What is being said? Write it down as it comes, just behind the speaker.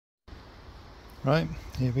Right,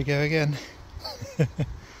 here we go again.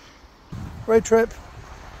 Road trip.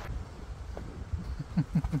 Oh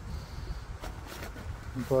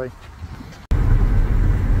boy.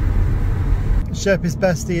 Sherpa's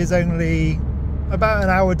Bestie is only about an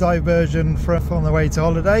hour diversion on the way to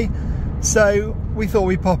holiday, so we thought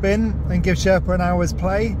we'd pop in and give Sherpa an hour's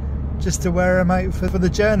play just to wear him out for the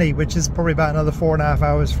journey, which is probably about another 4.5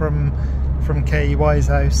 hours from KEY's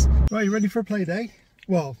house. Right, you ready for a play day?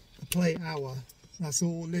 Well, a play hour. That's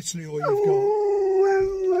all, literally all you've got.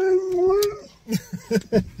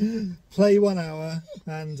 Play 1 hour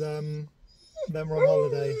and then we're on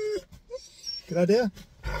holiday. Good idea?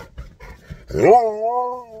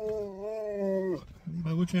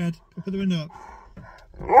 Watch your head. Put the window up.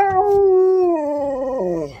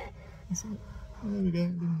 That's it. There we go.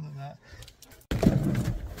 Didn't like that.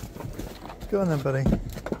 Go on then, buddy.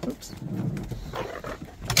 Oops.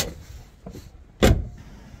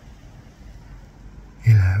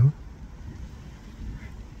 Hello.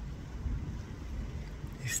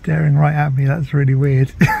 He's staring right at me. That's really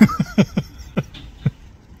weird.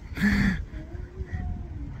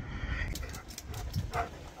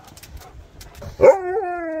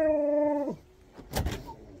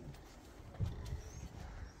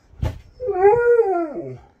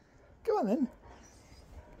 Go on then.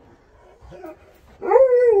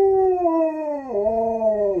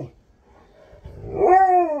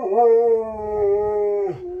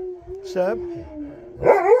 Sherp.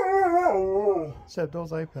 Sherp,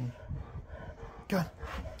 door's open. Go on.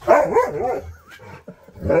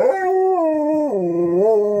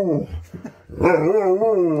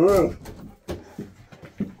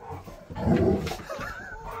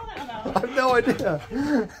 I've no idea.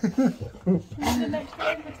 The next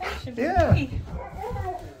invitation. Yeah.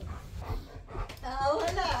 Oh,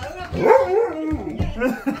 hello.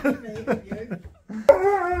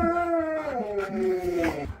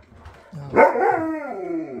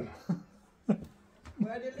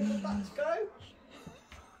 Where did little butts go?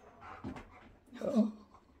 Oh.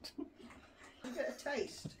 You get a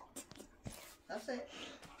taste. That's it.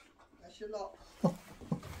 That's your lot.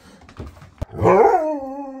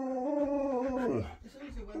 It's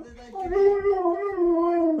easy when they give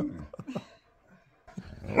you.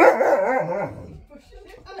 Pushing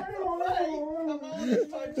it out of the way. Come on,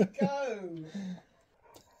 it's time to go.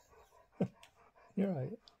 You're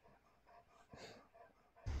right.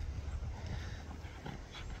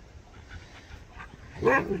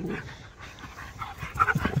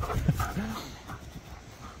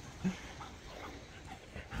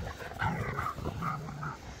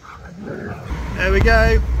 There we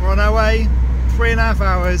go, we're on our way, 3.5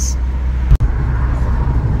 hours.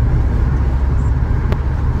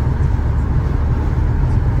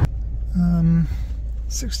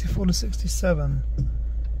 64 to 67.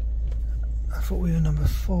 I thought we were number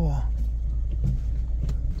 4.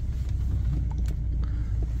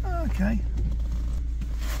 Okay.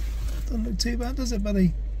 Doesn't look too bad, does it,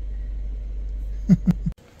 buddy?